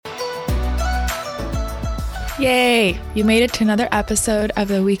Yay! You made it to another episode of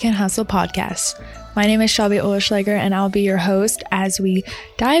the Weekend Hustle podcast. My name is Shelby Oleschlager, and I'll be your host as we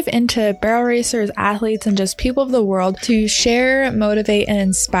dive into barrel racers, athletes, and just people of the world to share, motivate, and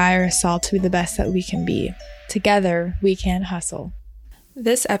inspire us all to be the best that we can be. Together, we can hustle.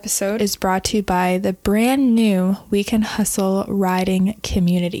 This episode is brought to you by the brand new We Can Hustle riding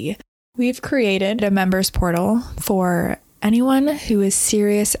community. We've created a members portal for anyone who is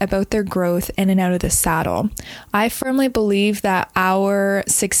serious about their growth in and out of the saddle. I firmly believe that our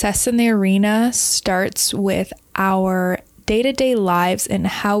success in the arena starts with our day-to-day lives and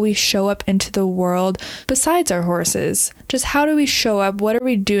how we show up into the world besides our horses. Just how do we show up? What are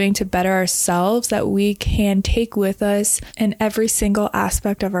we doing to better ourselves that we can take with us in every single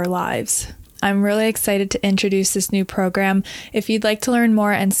aspect of our lives? I'm really excited to introduce this new program. If you'd like to learn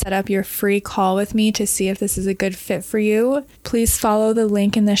more and set up your free call with me to see if this is a good fit for you, please follow the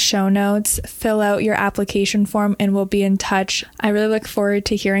link in the show notes, fill out your application form, and we'll be in touch. I really look forward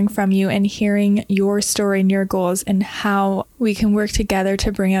to hearing from you and hearing your story and your goals and how we can work together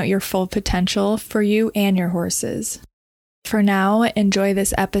to bring out your full potential for you and your horses. For now, enjoy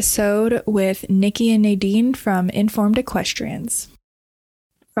this episode with Nikki and Nadine from Informed Equestrians.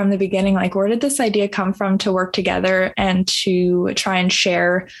 From the beginning, where did this idea come from to work together and to try and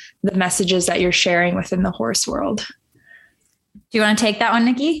share the messages that you're sharing within the horse world? Do you want to take that one,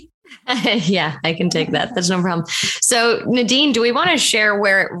 Nikki? Yeah, I can take that. That's no problem. So Nadine, do we want to share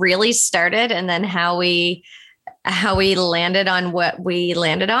where it really started and then how we landed on what we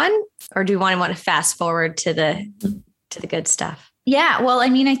landed on? Or do you want to fast forward to the good stuff? Yeah. Well,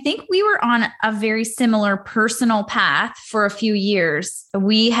 I think we were on a very similar personal path for a few years.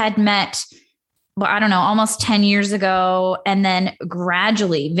 We had met, almost 10 years ago. And then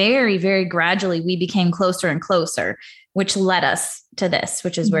gradually, very, very gradually, we became closer and closer, which led us to this,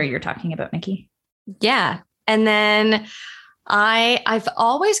 which is where you're talking about, Nikki. Yeah. And then I've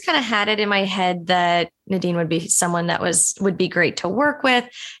always kind of had it in my head that Nadine would be someone that would be great to work with.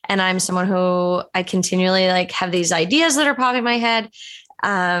 And I'm someone who I continually have these ideas that are popping in my head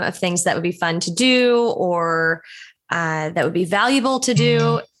of things that would be fun to do or that would be valuable to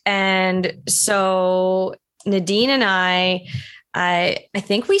do. And so Nadine and I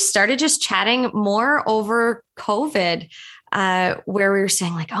think we started just chatting more over COVID, where we were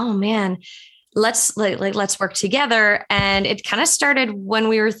saying oh man, let's work together. And it kind of started when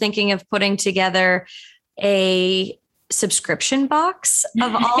we were thinking of putting together a subscription box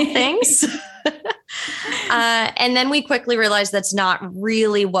of all things. And then we quickly realized that's not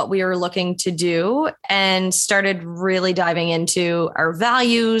really what we were looking to do and started really diving into our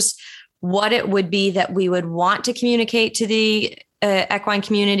values, what it would be that we would want to communicate to the equine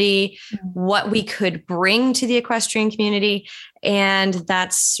community, what we could bring to the equestrian community. And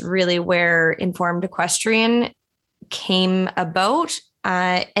that's really where Informed Equestrian came about.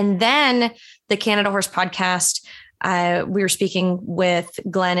 And then the Canada Horse podcast, we were speaking with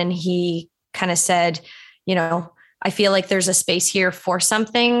Glenn and he kind of said, I feel like there's a space here for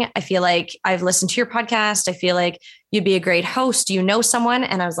something. I feel like I've listened to your podcast. I feel like you'd be a great host. Do you know someone?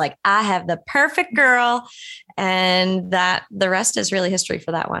 And I was like, I have the perfect girl. And that the rest is really history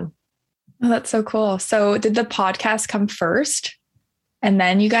for that one. Oh, that's so cool. So did the podcast come first and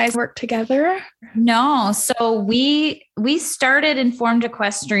then you guys worked together? No. So we started Informed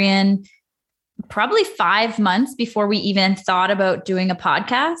Equestrian probably 5 months before we even thought about doing a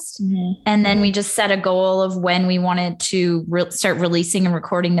podcast. Mm-hmm. And then we just set a goal of when we wanted to start releasing and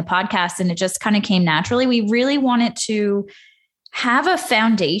recording the podcast. And it just kind of came naturally. We really wanted to have a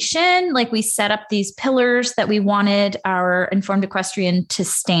foundation. We set up these pillars that we wanted our Informed Equestrian to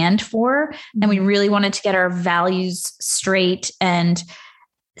stand for. And we really wanted to get our values straight and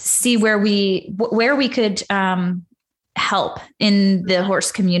see where we could help in the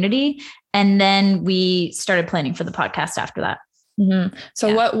horse community. And then we started planning for the podcast after that. Mm-hmm.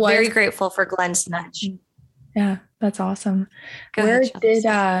 So what was very grateful for Glenn's nudge. Yeah, that's awesome. Where did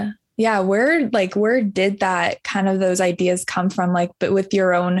that kind of those ideas come from? But with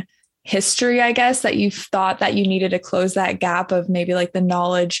your own history, I guess, that you thought that you needed to close that gap of maybe the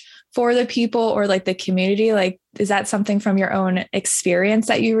knowledge for the people or the community. Is that something from your own experience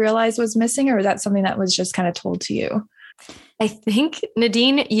that you realized was missing, or is that something that was just kind of told to you? I think,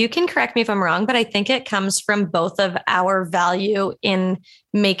 Nadine, you can correct me if I'm wrong, but I think it comes from both of our value in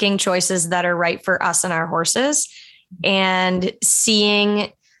making choices that are right for us and our horses, and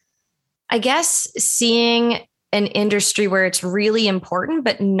seeing an industry where it's really important,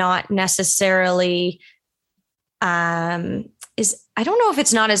 but not necessarily is I don't know if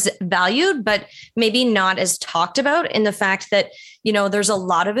it's not as valued, but maybe not as talked about, in the fact that, there's a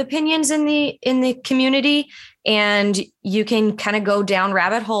lot of opinions in the community, and you can kind of go down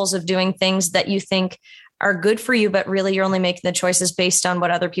rabbit holes of doing things that you think are good for you, but really you're only making the choices based on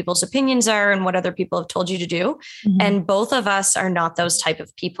what other people's opinions are and what other people have told you to do. Mm-hmm. And both of us are not those type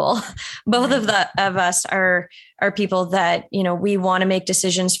of people. Both of us are people that, we want to make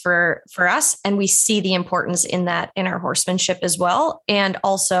decisions for us. And we see the importance in that in our horsemanship as well. And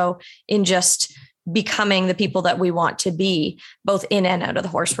also in just becoming the people that we want to be, both in and out of the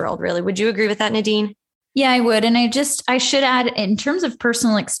horse world, really. Would you agree with that, Nadine? Yeah, I would. And I should add, in terms of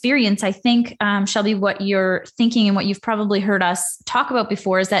personal experience, I think, Shelby, what you're thinking and what you've probably heard us talk about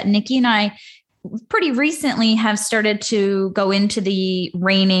before is that Nikki and I pretty recently have started to go into the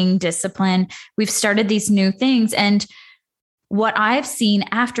reining discipline. We've started these new things. And what I've seen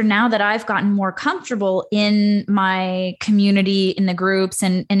after, now that I've gotten more comfortable in my community, in the groups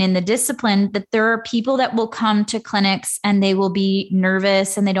and in the discipline, that there are people that will come to clinics and they will be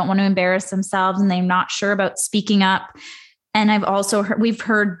nervous and they don't want to embarrass themselves and they're not sure about speaking up. And I've also heard, we've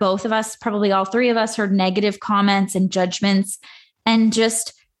heard, both of us, probably all three of us, heard negative comments and judgments, and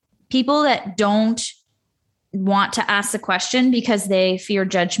just people that don't want to ask the question because they fear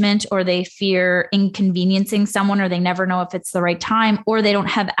judgment, or they fear inconveniencing someone, or they never know if it's the right time, or they don't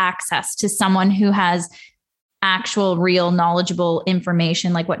have access to someone who has actual, real, knowledgeable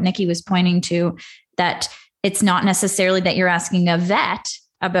information, like what Nikki was pointing to, that it's not necessarily that you're asking a vet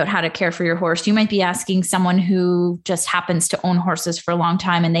about how to care for your horse. You might be asking someone who just happens to own horses for a long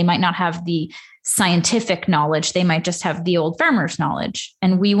time, and they might not have the scientific knowledge. They might just have the old farmer's knowledge.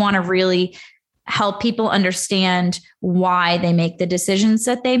 And we want to really help people understand why they make the decisions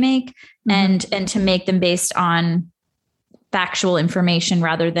that they make, mm-hmm. and to make them based on factual information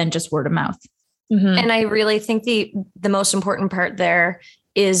rather than just word of mouth. Mm-hmm. And I really think the most important part there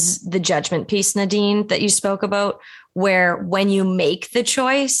is the judgment piece, Nadine, that you spoke about, where when you make the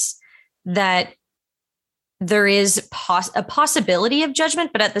choice, that there is a possibility of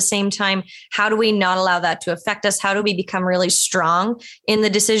judgment, but at the same time, how do we not allow that to affect us? How do we become really strong in the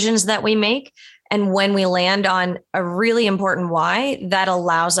decisions that we make? And when we land on a really important why, that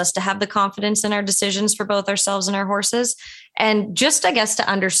allows us to have the confidence in our decisions for both ourselves and our horses. And just, I guess, to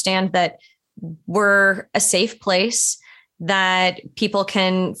understand that we're a safe place, that people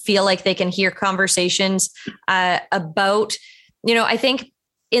can feel like they can hear conversations about, I think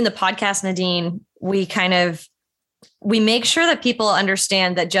in the podcast, Nadine, we make sure that people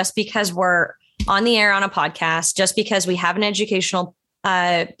understand that just because we're on the air on a podcast, just because we have an educational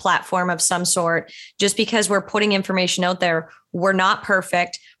platform of some sort, just because we're putting information out there, we're not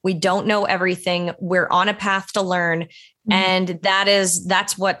perfect. We don't know everything. We're on a path to learn. Mm-hmm. And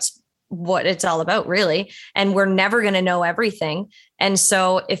that's what it's all about, really. And we're never going to know everything. And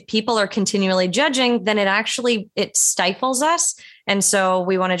so if people are continually judging, then it stifles us. And so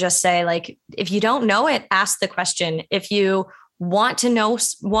we want to just say, like, if you don't know it, ask the question. If you want to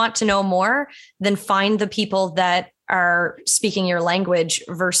know more, then find the people that are speaking your language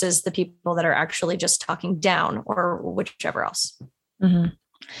versus the people that are actually just talking down, or whichever else. Mm-hmm.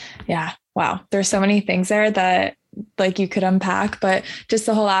 Yeah. Wow. There's so many things there that like you could unpack, but just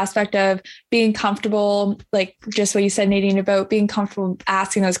the whole aspect of being comfortable, like just what you said, Nadine, about being comfortable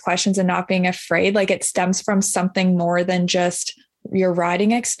asking those questions and not being afraid, like it stems from something more than just your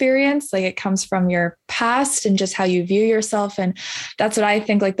riding experience. Like it comes from your past and just how you view yourself. And that's what I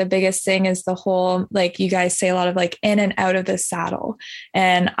think, like the biggest thing is the whole, like you guys say a lot of like in and out of the saddle.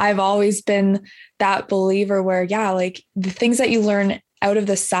 And I've always been that believer where, yeah, like the things that you learn out of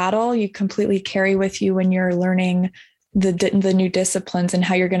the saddle, you completely carry with you when you're learning the new disciplines and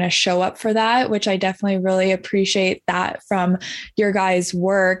how you're going to show up for that, which I definitely really appreciate that from your guys'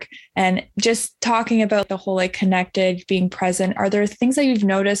 work. And just talking about the whole like connected, being present, are there things that you've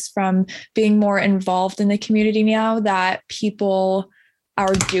noticed from being more involved in the community now that people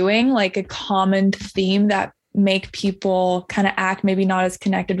are doing, like a common theme that make people kind of act maybe not as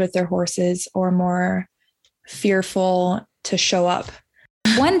connected with their horses or more fearful to show up?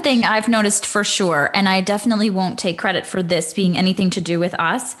 One thing I've noticed for sure, and I definitely won't take credit for this being anything to do with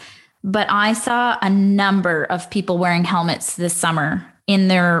us, but I saw a number of people wearing helmets this summer in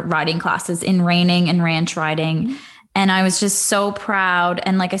their riding classes, in reining and ranch riding. Mm-hmm. And I was just so proud.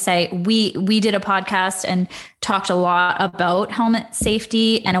 And like I say, we did a podcast and talked a lot about helmet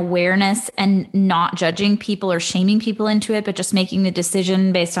safety and awareness and not judging people or shaming people into it, but just making the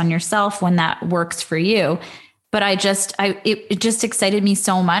decision based on yourself when that works for you. But it just excited me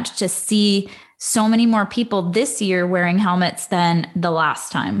so much to see so many more people this year wearing helmets than the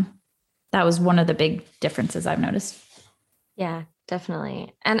last time. That was one of the big differences I've noticed. Yeah,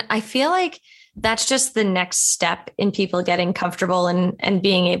 Definitely. And I feel like that's just the next step in people getting comfortable and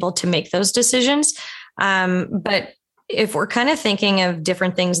being able to make those decisions. But if we're kind of thinking of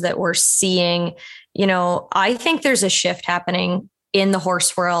different things that we're seeing, I think there's a shift happening in the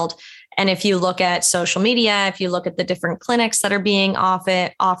horse world. And if you look at social media, if you look at the different clinics that are being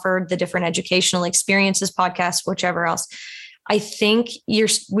offered, the different educational experiences, podcasts, whichever else, I think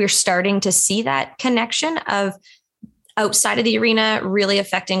we're starting to see that connection of outside of the arena really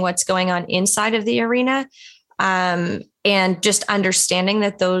affecting what's going on inside of the arena. And just understanding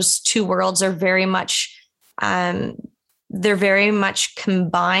that those two worlds are very much, they're very much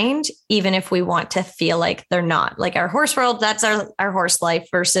combined, even if we want to feel like they're not. Like our horse world, that's our horse life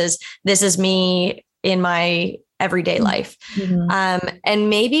versus this is me in my everyday life. Mm-hmm. And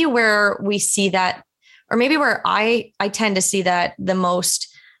maybe where we see that, or maybe where I tend to see that the most,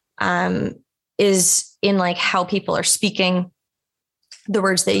 is in like how people are speaking, the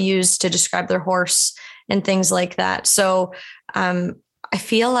words they use to describe their horse and things like that. So I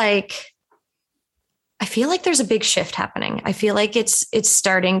feel like there's a big shift happening. I feel like it's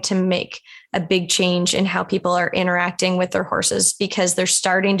starting to make a big change in how people are interacting with their horses, because they're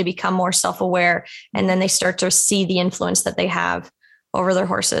starting to become more self-aware, and then they start to see the influence that they have over their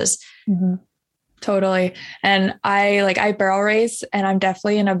horses. Mm-hmm. Totally. And I barrel race, and I'm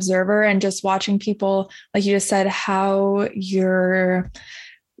definitely an observer, and just watching people, like you just said, how you're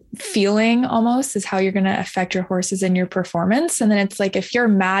feeling almost is how you're going to affect your horses and your performance. And then it's like, if you're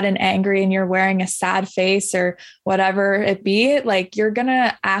mad and angry and you're wearing a sad face or whatever it be, like you're going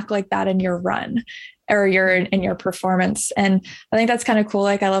to act like that in your run or in your performance. And I think that's kind of cool.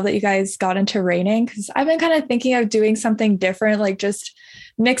 Like, I love that you guys got into reining, because I've been kind of thinking of doing something different, like just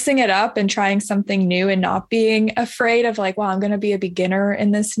mixing it up and trying something new and not being afraid of like, wow, I'm going to be a beginner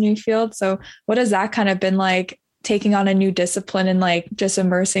in this new field. So what has that kind of been like, taking on a new discipline and like just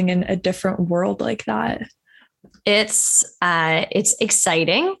immersing in a different world like that? It's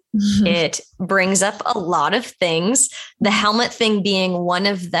exciting. Mm-hmm. It brings up a lot of things, the helmet thing being one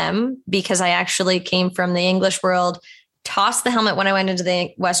of them, because I actually came from the English world, tossed the helmet when I went into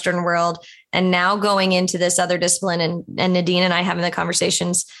the Western world, and now going into this other discipline, and Nadine and I having the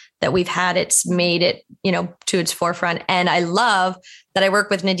conversations that we've had, it's made it, to its forefront. And I love that I work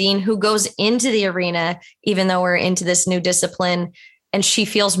with Nadine, who goes into the arena, even though we're into this new discipline, and she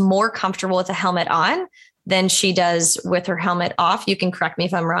feels more comfortable with a helmet on than she does with her helmet off. You can correct me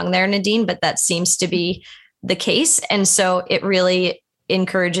if I'm wrong there, Nadine, but that seems to be the case. And so it really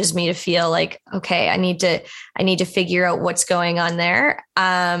encourages me to feel like, okay, I need to figure out what's going on there.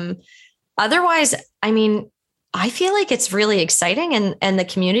 Otherwise, I feel like it's really exciting, and the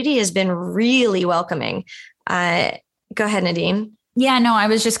community has been really welcoming. Go ahead, Nadine. Yeah, no, I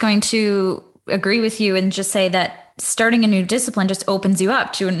was just going to agree with you and just say that starting a new discipline just opens you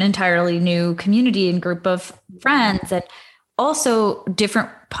up to an entirely new community and group of friends, and also different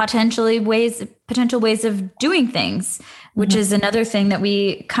potential ways of doing things, which is another thing that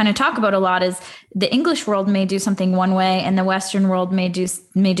we kind of talk about a lot. Is the English world may do something one way and the Western world may do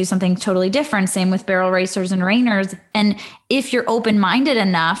something totally different. Same with barrel racers and reiners. And if you're open-minded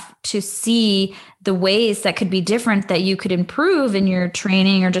enough to see the ways that could be different, that you could improve in your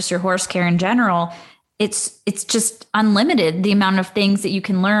training or just your horse care in general, it's just unlimited, the amount of things that you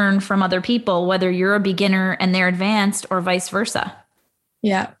can learn from other people, whether you're a beginner and they're advanced or vice versa.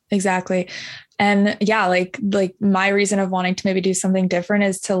 Yeah, exactly. And yeah, like my reason of wanting to maybe do something different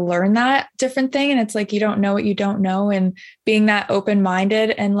is to learn that different thing. And it's like, you don't know what you don't know, and being that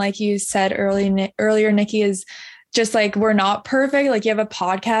open-minded. And like you said earlier, Nikki, is just like, we're not perfect. Like, you have a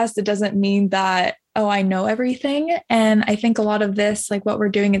podcast, it doesn't mean that, oh, I know everything. And I think a lot of this, like what we're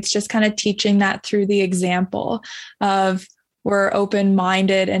doing, it's just kind of teaching that through the example of, we're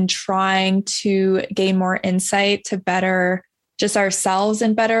open-minded and trying to gain more insight to better just ourselves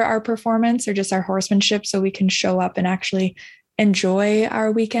and better our performance or just our horsemanship, so we can show up and actually enjoy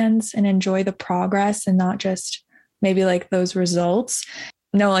our weekends and enjoy the progress, and not just maybe like those results.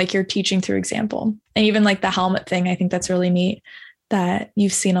 No, like you're teaching through example. And even like the helmet thing, I think that's really neat that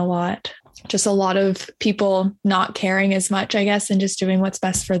you've seen a lot of people not caring as much, I guess, and just doing what's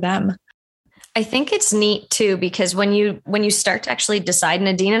best for them. I think it's neat too, because when you start to actually decide,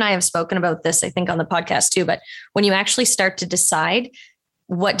 Nadine and I have spoken about this, I think on the podcast too, but when you actually start to decide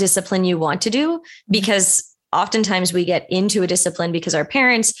what discipline you want to do, because oftentimes we get into a discipline because our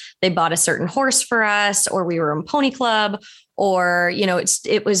parents, they bought a certain horse for us, or we were in pony club, or,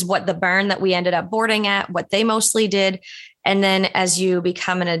 it was what the barn that we ended up boarding at, what they mostly did. And then as you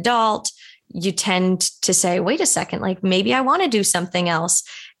become an adult, you tend to say, wait a second, like maybe I want to do something else.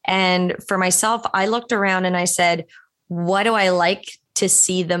 And for myself, I looked around and I said, what do I like to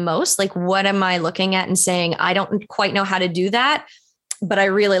see the most? Like, what am I looking at and saying, I don't quite know how to do that, but I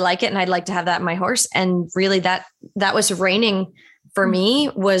really like it. And I'd like to have that in my horse. And really that was reining for me,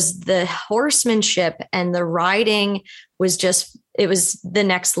 was the horsemanship, and the riding was just, it was the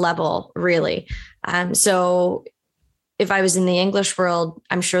next level, really. So if I was in the English world,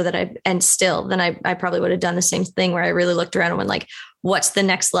 I'm sure that I probably would have done the same thing, where I really looked around and went like, what's the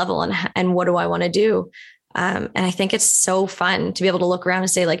next level, and what do I want to do? And I think it's so fun to be able to look around and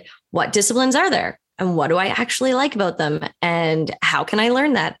say, like, what disciplines are there, and what do I actually like about them, and how can I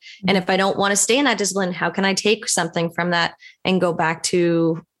learn that? And if I don't want to stay in that discipline, how can I take something from that and go back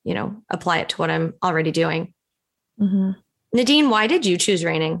to, apply it to what I'm already doing? Mm-hmm. Nadine, why did you choose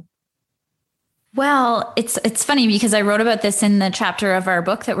reining? Well, it's funny because I wrote about this in the chapter of our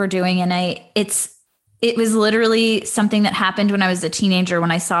book that we're doing. And it was literally something that happened when I was a teenager,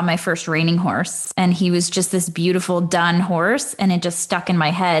 when I saw my first reining horse, and he was just this beautiful dun horse. And it just stuck in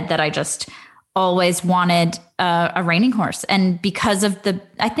my head that I just always wanted a reining horse. And because of the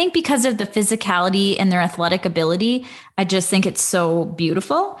physicality and their athletic ability, I just think it's so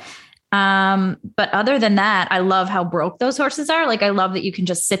beautiful. But other than that, I love how broke those horses are. Like, I love that you can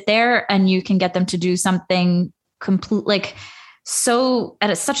just sit there and you can get them to do something complete, like, so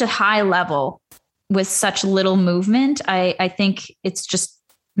at such a high level with such little movement. I think it's just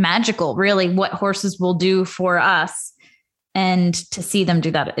magical, really, what horses will do for us, and to see them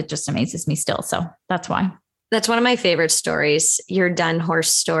do that, it just amazes me still. So that's why. That's one of my favorite stories. Your dun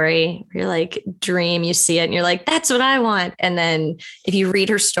horse story. You're like, dream, you see it and you're like, that's what I want. And then if you read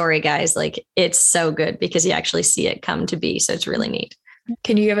her story, guys, like, it's so good because you actually see it come to be. So it's really neat.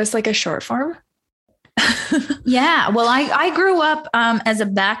 Can you give us like a short form? Yeah. Well, I grew up as a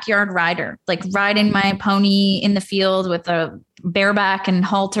backyard rider, like riding my pony in the field with a bareback and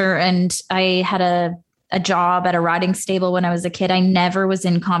halter. And I had a job at a riding stable when I was a kid. I never was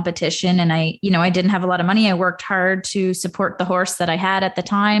in competition, and I didn't have a lot of money. I worked hard to support the horse that I had at the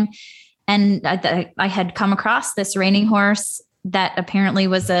time. And I had come across this reining horse that apparently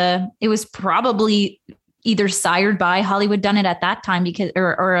it was probably either sired by Hollywood Dunnett at that time,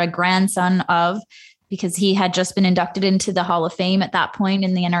 or a grandson of, because he had just been inducted into the Hall of Fame at that point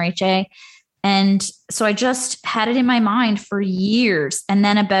in the NRHA. And so I just had it in my mind for years. And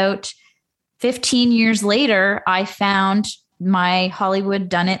then about 15 years later, I found my Hollywood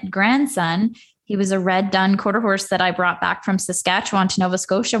Dunnett grandson. He was a red dun quarter horse that I brought back from Saskatchewan to Nova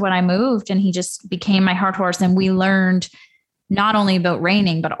Scotia when I moved. And he just became my heart horse. And we learned not only about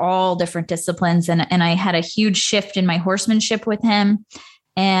reining, but all different disciplines. And I had a huge shift in my horsemanship with him.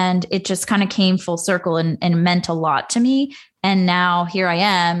 And it just kind of came full circle and meant a lot to me. And now here I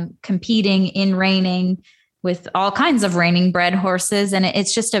am competing in reining with all kinds of reining bred horses. And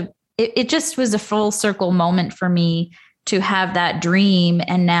it's just it just was a full circle moment for me to have that dream,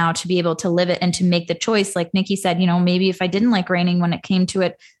 and now to be able to live it and to make the choice. Like Nikki said, maybe if I didn't like reining when it came to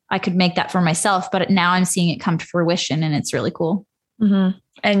it, I could make that for myself, but now I'm seeing it come to fruition, and it's really cool. Mm-hmm.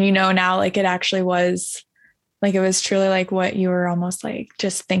 And now, like, it actually was like, it was truly like what you were almost like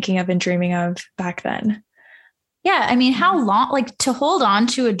just thinking of and dreaming of back then. Yeah. I mean, how long, like, to hold on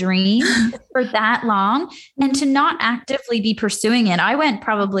to a dream for that long and to not actively be pursuing it. I went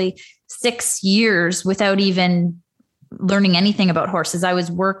probably 6 years without even learning anything about horses. I was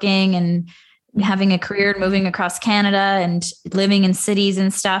working and having a career, moving across Canada and living in cities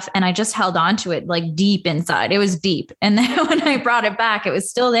and stuff. And I just held on to it like deep inside. It was deep. And then when I brought it back, it was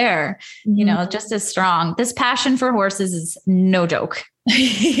still there, just as strong. This passion for horses is no joke.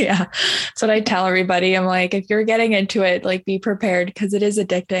 Yeah. That's what I tell everybody. I'm like, if you're getting into it, like, be prepared, because it is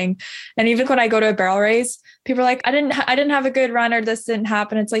addicting. And even when I go to a barrel race, people are like, I didn't have a good run, or this didn't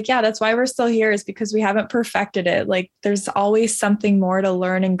happen. It's like, yeah, that's why we're still here, is because we haven't perfected it. Like, there's always something more to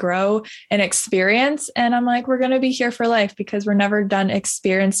learn and grow and experience. And I'm like, we're going to be here for life, because we're never done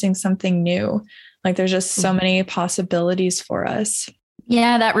experiencing something new. Like, there's just so many possibilities for us.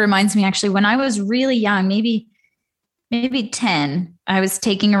 Yeah. That reminds me, actually, when I was really young, maybe 10, I was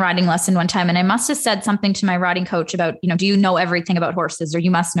taking a riding lesson one time, and I must have said something to my riding coach about, do you know everything about horses, or you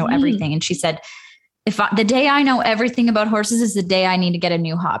must know everything? And she said, the day I know everything about horses is the day I need to get a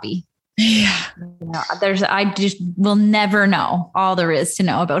new hobby. Yeah. I just will never know all there is to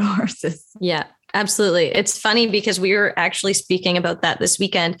know about horses. Yeah, absolutely. It's funny because we were actually speaking about that this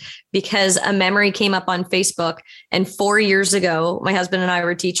weekend, because a memory came up on Facebook. And 4 years ago, my husband and I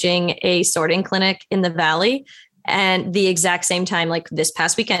were teaching a sorting clinic in the Valley. And the exact same time, like this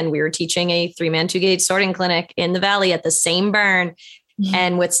past weekend, we were teaching a 3-man 2-gate sorting clinic in the Valley at the same barn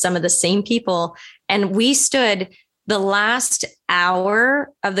and with some of the same people. And we stood the last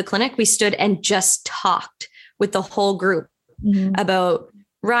hour of the clinic, we stood and just talked. with the whole group about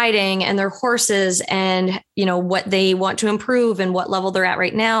riding and their horses and, you know, what they want to improve and what level they're at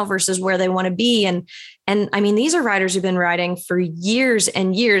right now versus where they want to be. And I mean, these are riders who've been riding for years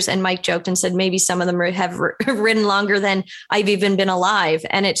and years. And Mike joked and said, maybe some of them have ridden longer than I've even been alive.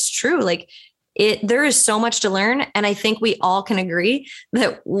 And it's true. Like there is so much to learn. And I think we all can agree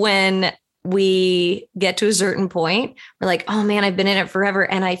that when we get to a certain point, we're like, oh man, I've been in it forever.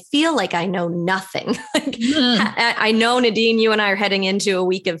 And I feel like I know nothing. I know, Nadine, you and I are heading into a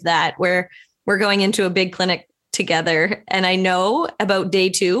week of that where we're going into a big clinic together. And I know about day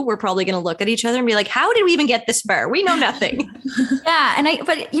 2, we're probably going to look at each other and be like, how did we even get this far? We know nothing. Yeah.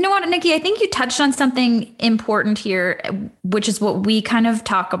 But you know what, Nikki, I think you touched on something important here, which is what we kind of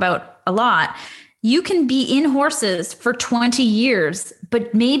talk about a lot. You can be in horses for 20 years,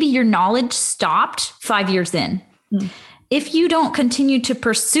 but maybe your knowledge stopped 5 years in. If you don't continue to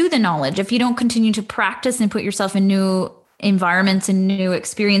pursue the knowledge, if you don't continue to practice and put yourself in new environments and new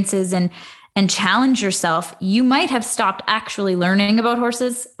experiences and challenge yourself, you might have stopped actually learning about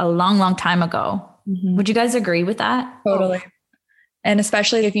horses a long, long time ago. Would you guys agree with that? Totally. And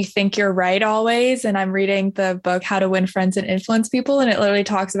especially if you think you're right always. And I'm reading the book, How to Win Friends and Influence People. And it literally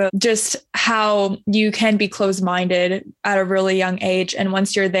talks about just how you can be closed-minded at a really young age. And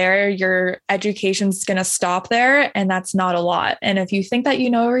once you're there, your education's going to stop there. And that's not a lot. And if you think that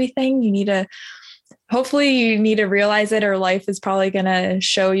you know everything, you need to realize it, or life is probably going to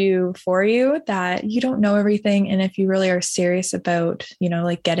show you for you that you don't know everything. And if you really are serious about, you know,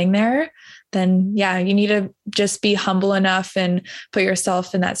 like getting there, then yeah, you need to just be humble enough and put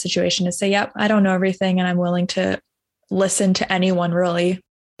yourself in that situation to say, yep, I don't know everything. And I'm willing to listen to anyone really.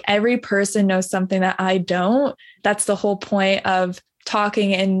 Every person knows something that I don't. That's the whole point of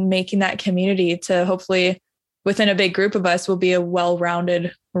talking and making that community to hopefully within a big group of us will be a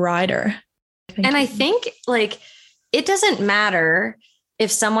well-rounded rider. I think like, it doesn't matter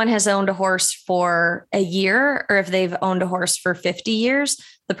if someone has owned a horse for a year or if they've owned a horse for 50 years.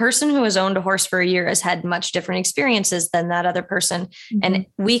 The person who has owned a horse for a year has had much different experiences than that other person. And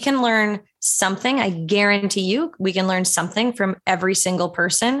we can learn something. I guarantee you, we can learn something from every single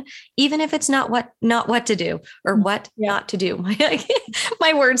person, even if it's not what to do or what not to do.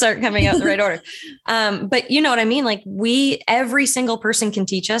 My words aren't coming out in the right order. But you know what I mean? Like every single person can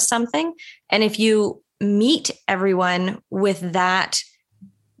teach us something. And if you meet everyone with that,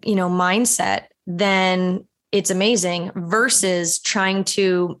 you know, mindset, then it's amazing versus trying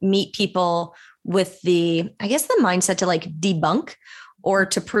to meet people with the mindset to like debunk or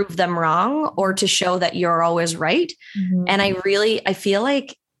to prove them wrong or to show that you're always right. And I feel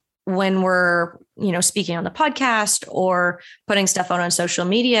like when we're, you know, speaking on the podcast or putting stuff out on social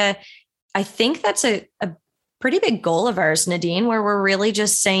media, I think that's a pretty big goal of ours, Nadine, where we're really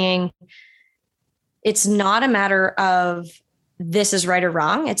just saying it's not a matter of this is right or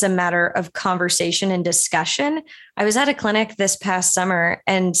wrong. It's a matter of conversation and discussion. I was at a clinic this past summer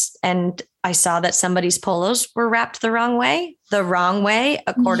and I saw that somebody's polos were wrapped the wrong way,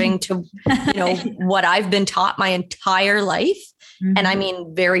 according to, you know, what I've been taught my entire life. And I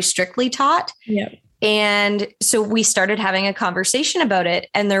mean, very strictly taught. Yeah. And so we started having a conversation about it.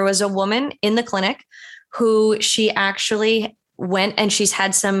 And there was a woman in the clinic who she actually went and she's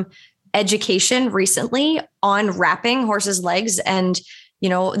had some education recently on wrapping horses' legs and, you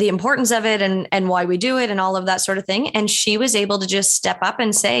know, the importance of it and why we do it and all of that sort of thing. And she was able to just step up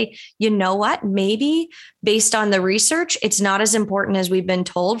and say, you know what, maybe based on the research, it's not as important as we've been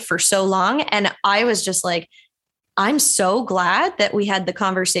told for so long. And I was just like, I'm so glad that we had the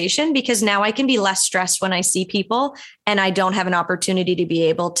conversation because now I can be less stressed when I see people and I don't have an opportunity to be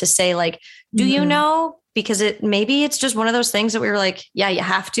able to say like, do you know? Because maybe it's just one of those things that we were like, yeah, you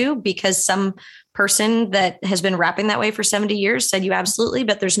have to, because some person that has been wrapping that way for 70 years said you absolutely,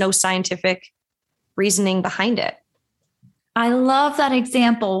 but there's no scientific reasoning behind it. I love that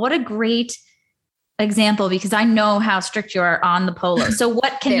example. What a great example, because I know how strict you are on the polo. So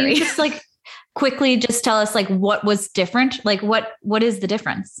what can you just like quickly just tell us like what was different? Like what is the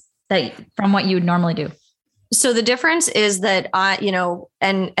difference that from what you would normally do? So the difference is that, you know,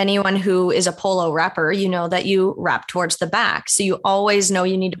 and anyone who is a polo wrapper, you know, that you wrap towards the back. So you always know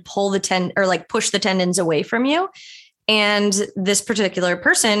you need to pull the or like push the tendons away from you. And this particular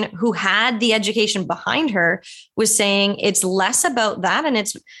person who had the education behind her was saying it's less about that. And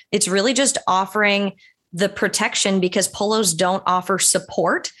it's really just offering the protection because polos don't offer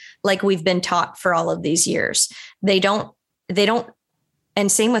support like we've been taught for all of these years. They don't. And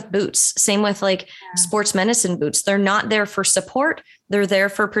same with boots, same with like sports medicine boots. They're not there for support. They're there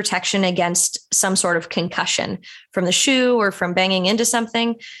for protection against some sort of concussion from the shoe or from banging into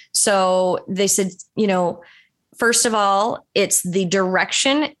something. So they said, you know, First of all, it's the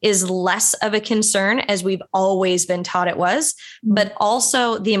direction is less of a concern as we've always been taught it was, but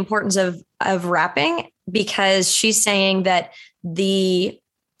also the importance of wrapping, because she's saying that the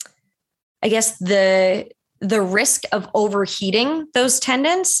risk of overheating those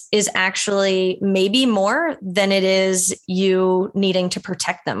tendons is actually maybe more than it is you needing to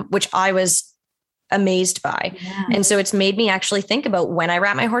protect them, which I was amazed by. Yeah. And so it's made me actually think about when I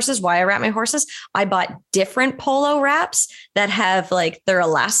wrap my horses, why I wrap my horses. I bought different polo wraps that have like, they're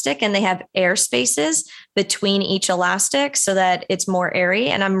elastic and they have air spaces between each elastic so that it's more airy.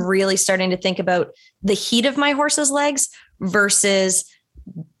 And I'm really starting to think about the heat of my horse's legs versus,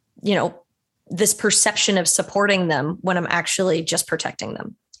 this perception of supporting them when I'm actually just protecting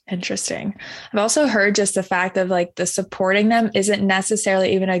them. Interesting. I've also heard just the fact of like the supporting them isn't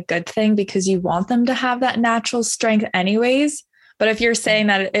necessarily even a good thing because you want them to have that natural strength anyways. But if you're saying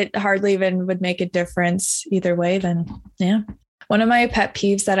that it hardly even would make a difference either way, then yeah. One of my pet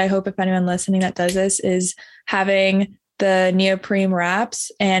peeves that I hope if anyone listening that does this is having the neoprene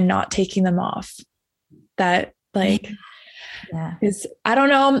wraps and not taking them off. That like... Yeah. I don't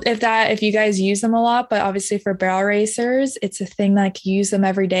know if you guys use them a lot, but obviously for barrel racers, it's a thing that you use them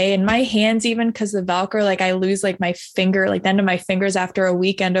every day. And my hands, even because the Velcro, like I lose like my finger, like the end of my fingers after a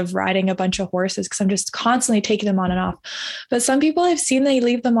weekend of riding a bunch of horses because I'm just constantly taking them on and off. But some people I've seen, they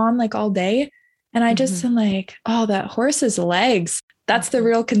leave them on like all day. And I just am like, oh, that horse's legs. That's the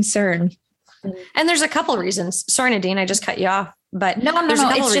real concern. And there's a couple reasons. Sorry, Nadine, I just cut you off. But no, there's a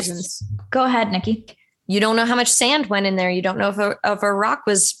couple reasons. Go ahead, Nikki. You don't know how much sand went in there. You don't know if a rock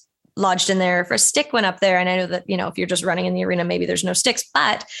was lodged in there, if a stick went up there. And I know that, if you're just running in the arena, maybe there's no sticks,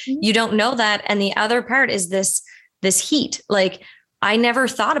 but you don't know that. And the other part is this heat. Like I never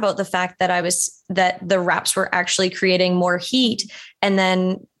thought about the fact that the wraps were actually creating more heat, and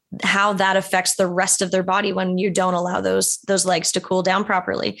then how that affects the rest of their body when you don't allow those legs to cool down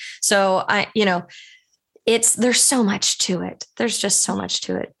properly. So there's so much to it. There's just so much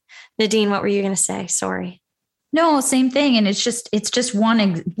to it. Nadine, what were you going to say? Sorry. No, same thing. And it's just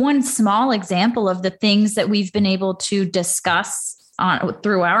one small example of the things that we've been able to discuss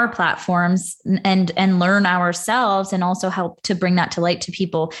through our platforms and learn ourselves, and also help to bring that to light to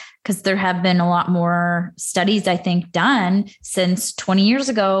people. Because there have been a lot more studies, I think, done since 20 years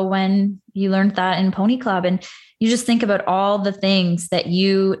ago when you learned that in Pony Club. And you just think about all the things that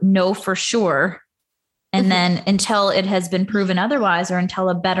you know for sure. And then until it has been proven otherwise, or until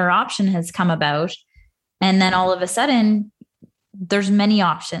a better option has come about. And then all of a sudden there's many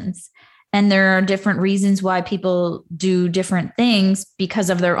options, and there are different reasons why people do different things because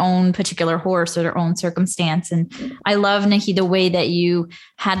of their own particular horse or their own circumstance. And I love, Nikki, the way that you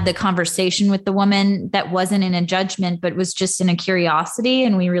had the conversation with the woman that wasn't in a judgment, but was just in a curiosity.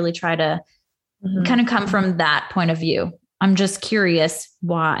 And we really try to kind of come from that point of view. I'm just curious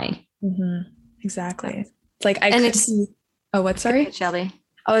why. Exactly. It's like sorry, Shelby.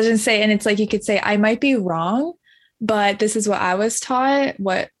 I was going to say, and it's like, you could say, I might be wrong, but this is what I was taught.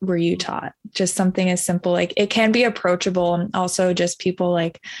 What were you taught? Just something as simple, like it can be approachable. And also just people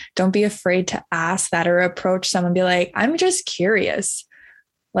like, don't be afraid to ask that or approach someone, be like, I'm just curious,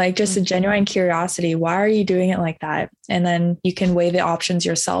 like just a genuine curiosity. Why are you doing it like that? And then you can weigh the options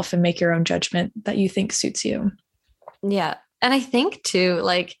yourself and make your own judgment that you think suits you. Yeah. And I think too,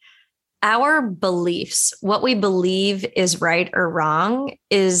 like, our beliefs, what we believe is right or wrong,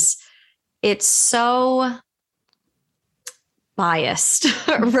 it's so biased,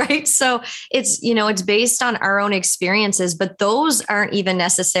 right? So it's based on our own experiences, but those aren't even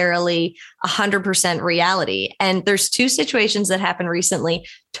necessarily 100% reality. And there's two situations that happened recently,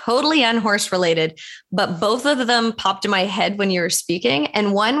 totally unhorse related, but both of them popped in my head when you were speaking.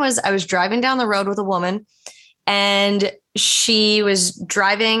 And one was, I was driving down the road with a woman, and she was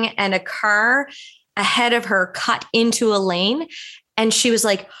driving and a car ahead of her cut into a lane. And she was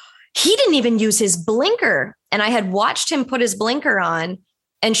like, he didn't even use his blinker. And I had watched him put his blinker on,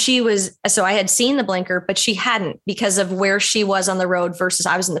 and so I had seen the blinker, but she hadn't, because of where she was on the road versus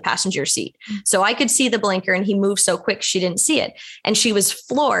I was in the passenger seat. So I could see the blinker, and he moved so quick, she didn't see it. And she was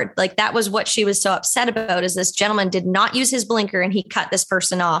floored. Like that was what she was so upset about, is this gentleman did not use his blinker and he cut this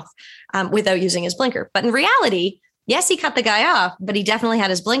person off without using his blinker. But in reality, yes, he cut the guy off, but he definitely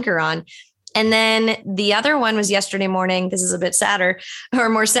had his blinker on. And then the other one was yesterday morning. This is a bit sadder, or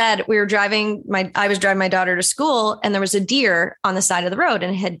more sad. I was driving my daughter to school, and there was a deer on the side of the road,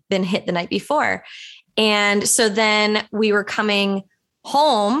 and it had been hit the night before. And so then we were coming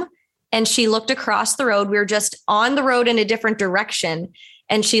home, and she looked across the road. We were just on the road in a different direction.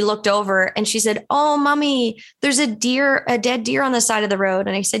 And she looked over and she said, "Oh, mommy, there's a dead deer on the side of the road."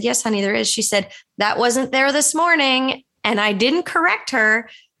 And I said, "Yes, honey, there is." She said, "That wasn't there this morning." And I didn't correct her,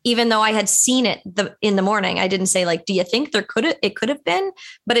 even though I had seen it in the morning. I didn't say like, "Do you think it could have been?"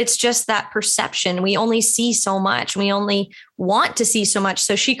 But it's just that perception. We only see so much. We only want to see so much.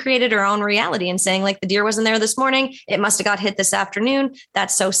 So she created her own reality and saying like, the deer wasn't there this morning. It must have got hit this afternoon.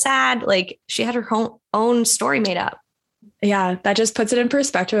 That's so sad. Like she had her own story made up. Yeah, that just puts it in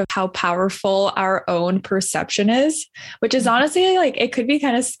perspective of how powerful our own perception is, which is honestly like, it could be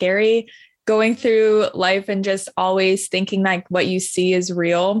kind of scary going through life and just always thinking like what you see is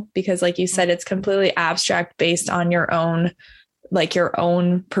real, because like you said, it's completely abstract based on your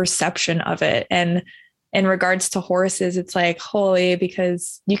own perception of it. And in regards to horses, it's like, holy,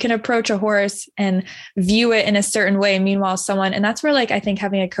 because you can approach a horse and view it in a certain way. Meanwhile, and that's where like, I think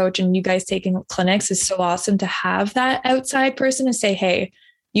having a coach and you guys taking clinics is so awesome to have that outside person to say, hey,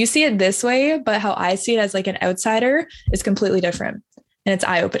 you see it this way, but how I see it as like an outsider is completely different. And it's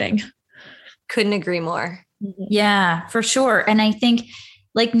eye-opening. Couldn't agree more. Yeah, for sure. And I think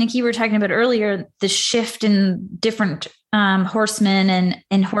like Nikki, we were talking about earlier, the shift in different horsemen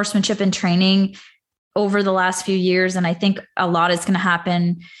and horsemanship and training over the last few years. And I think a lot is going to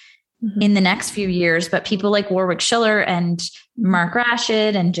happen in the next few years, but people like Warwick Schiller and Mark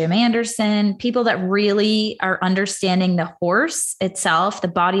Rashid and Jim Anderson, people that really are understanding the horse itself, the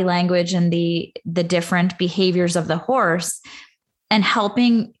body language and the different behaviors of the horse, and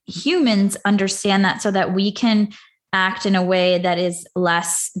helping humans understand that so that we can act in a way that is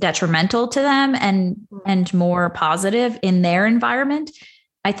less detrimental to them and more positive in their environment,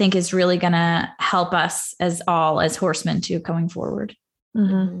 I think is really going to help us as horsemen too, going forward.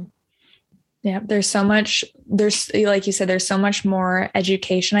 Mm-hmm. Yeah. There's like you said, there's so much more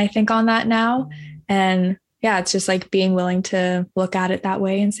education, I think, on that now. And yeah, it's just like being willing to look at it that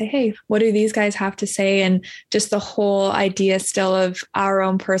way and say, hey, what do these guys have to say? And just the whole idea still of our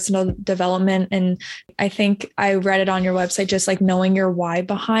own personal development. And I think I read it on your website, just like knowing your why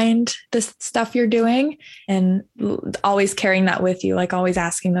behind the stuff you're doing and always carrying that with you, like always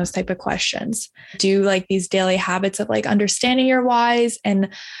asking those type of questions. Do like these daily habits of like understanding your whys and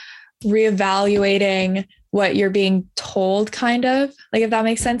reevaluating what you're being told, kind of like, if that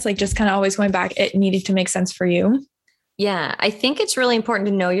makes sense, like just kind of always going back, it needed to make sense for you. Yeah, I think it's really important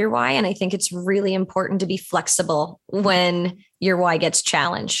to know your why. And I think it's really important to be flexible when your why gets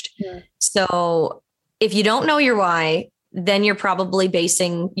challenged. Yeah. So if you don't know your why, then you're probably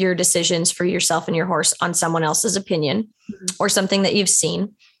basing your decisions for yourself and your horse on someone else's opinion or something that you've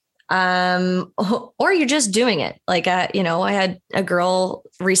seen. Or you're just doing it. Like, I had a girl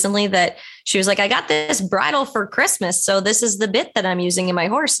recently that she was like, I got this bridle for Christmas, so this is the bit that I'm using in my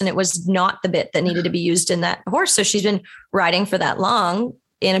horse. And it was not the bit that needed to be used in that horse. So she's been riding for that long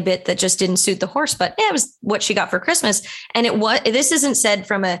in a bit that just didn't suit the horse, but it was what she got for Christmas. And this isn't said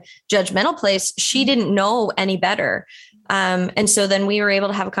from a judgmental place. She didn't know any better. And so then we were able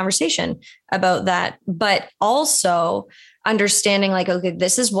to have a conversation about that, but also understanding like, okay,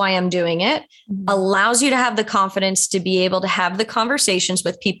 this is why I'm doing it, allows you to have the confidence to be able to have the conversations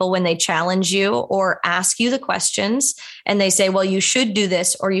with people when they challenge you or ask you the questions and they say, well, you should do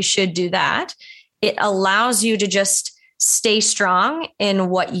this or you should do that. It allows you to just stay strong in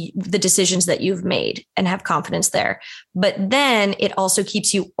the decisions that you've made and have confidence there. But then it also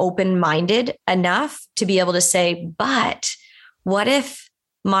keeps you open-minded enough to be able to say, but what if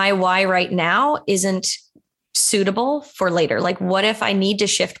my why right now isn't suitable for later? Like, what if I need to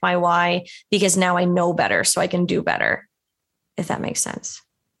shift my why because now I know better so I can do better, if that makes sense.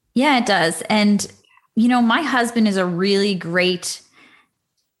 Yeah, it does. And, my husband is a really great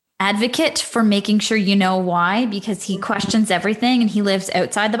advocate for making sure you know why, because he questions everything and he lives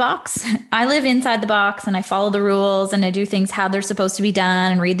outside the box. I live inside the box and I follow the rules and I do things how they're supposed to be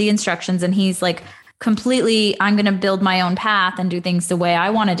done and read the instructions. And he's like, completely, I'm going to build my own path and do things the way I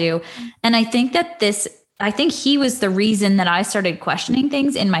want to do. And I think he was the reason that I started questioning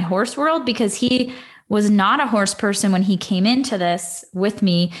things in my horse world, because he was not a horse person when he came into this with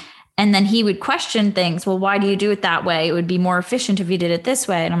me. And then he would question things. Well, why do you do it that way? It would be more efficient if you did it this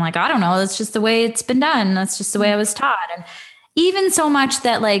way. And I'm like, I don't know. That's just the way it's been done. That's just the way I was taught. And even so much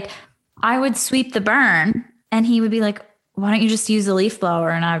that like I would sweep the burn and he would be like, why don't you just use a leaf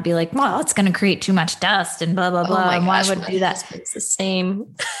blower? And I would be like, well, it's going to create too much dust and blah, blah, blah. Oh and why would I do that? It's the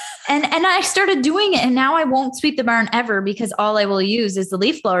same. And I started doing it, and now I won't sweep the barn ever because all I will use is the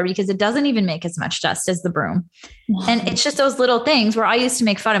leaf blower because it doesn't even make as much dust as the broom. And it's just those little things where I used to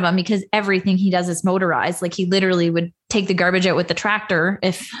make fun of him because everything he does is motorized. Like he literally would take the garbage out with the tractor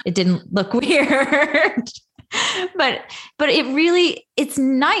if it didn't look weird. but it's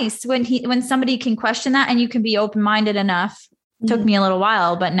nice when somebody can question that and you can be open-minded enough. It took me a little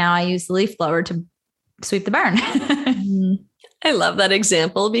while, but now I use the leaf blower to sweep the barn. I love that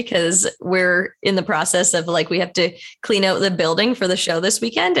example because we're in the process of we have to clean out the building for the show this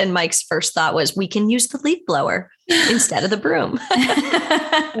weekend. And Mike's first thought was we can use the leaf blower instead of the broom.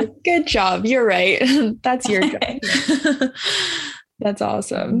 Good job. You're right. That's your job. That's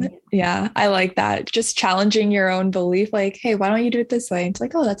awesome. Yeah. I like that. Just challenging your own belief. Hey, why don't you do it this way? It's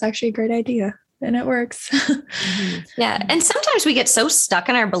oh, that's actually a great idea. And it works. Yeah. And sometimes we get so stuck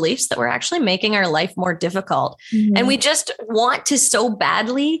in our beliefs that we're actually making our life more difficult. And we just want to so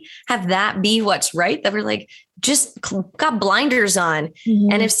badly have that be what's right that we're just got blinders on.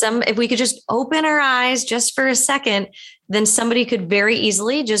 And if we could just open our eyes just for a second, then somebody could very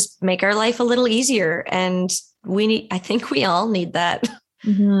easily just make our life a little easier. And I think we all need that.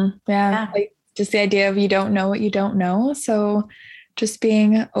 Yeah. Just the idea of you don't know what you don't know. So just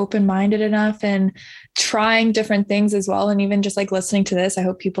being open-minded enough and trying different things as well. And even just listening to this, I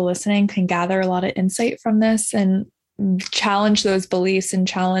hope people listening can gather a lot of insight from this and challenge those beliefs and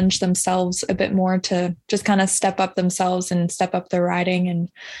challenge themselves a bit more to just kind of step up themselves and step up their riding and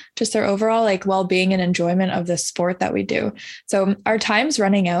just their overall well-being and enjoyment of the sport that we do. So our time's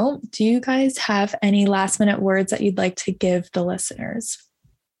running out. Do you guys have any last minute words that you'd like to give the listeners?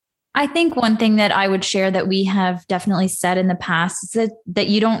 I think one thing that I would share that we have definitely said in the past is that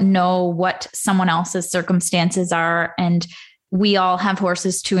you don't know what someone else's circumstances are, and we all have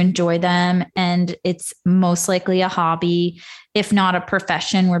horses to enjoy them. And it's most likely a hobby, if not a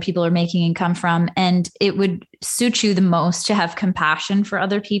profession where people are making income from. And it would suit you the most to have compassion for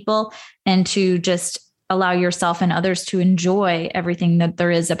other people and to just allow yourself and others to enjoy everything that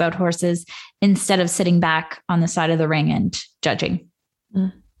there is about horses instead of sitting back on the side of the ring and judging.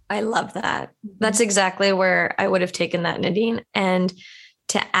 I love that. That's exactly where I would have taken that, Nadine. And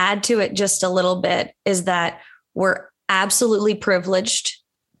to add to it just a little bit is that we're absolutely privileged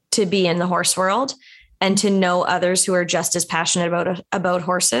to be in the horse world and to know others who are just as passionate about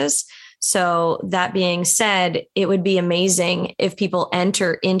horses. So that being said, it would be amazing if people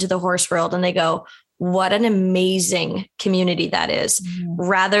enter into the horse world and they go, what an amazing community that is,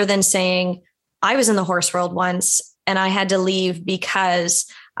 rather than saying, I was in the horse world once and I had to leave because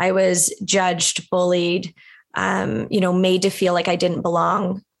I was judged, bullied, made to feel like I didn't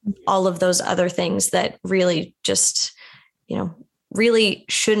belong, all of those other things that really just, really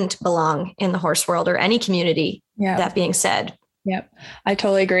shouldn't belong in the horse world or any community. Yeah. That being said. Yep. I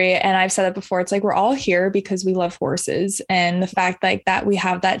totally agree. And I've said it before. It's we're all here because we love horses, and the fact that we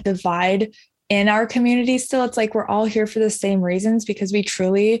have that divide in our community still, it's we're all here for the same reasons because we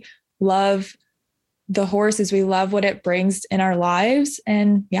truly love the horses. We love what it brings in our lives.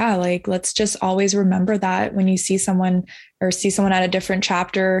 And yeah, let's just always remember that when you see someone at a different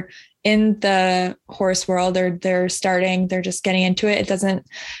chapter in the horse world, or they're just getting into it. It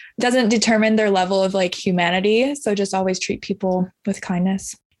doesn't determine their level of humanity. So just always treat people with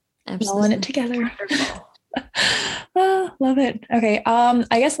kindness. Absolutely. All in it together. Love it. Okay.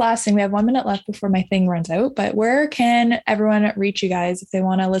 I guess last thing, we have 1 minute left before my thing runs out, but where can everyone reach you guys if they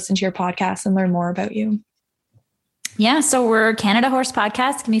want to listen to your podcast and learn more about you? Yeah. So we're Canada Horse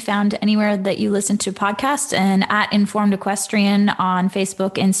Podcast, can be found anywhere that you listen to podcasts, and at Informed Equestrian on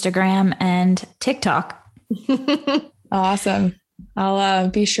Facebook, Instagram, and TikTok. Awesome. I'll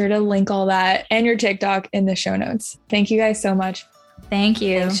be sure to link all that and your TikTok in the show notes. Thank you guys so much. Thank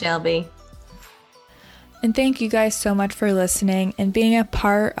you. Thanks, Shelby. And thank you guys so much for listening and being a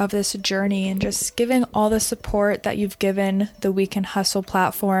part of this journey and just giving all the support that you've given the Weekend Hustle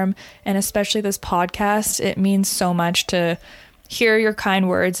platform, and especially this podcast. It means so much to hear your kind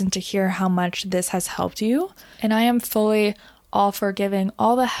words and to hear how much this has helped you. And I am fully all for giving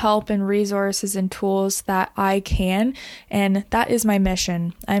all the help and resources and tools that I can. And that is my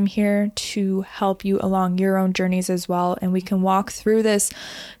mission. I'm here to help you along your own journeys as well. And we can walk through this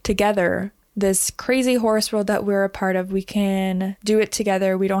together. This crazy horse world that we're a part of, we can do it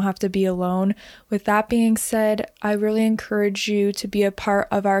together. We don't have to be alone. With that being said, I really encourage you to be a part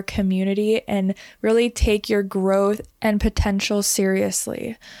of our community and really take your growth and potential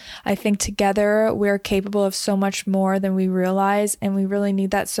seriously. I think together we're capable of so much more than we realize, and we really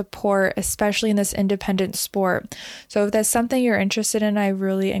need that support, especially in this independent sport. So if that's something you're interested in, I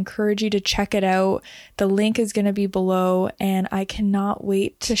really encourage you to check it out. The link is going to be below, and I cannot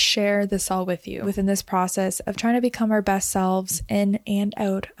wait to share this all with you within this process of trying to become our best selves in and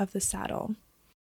out of the saddle.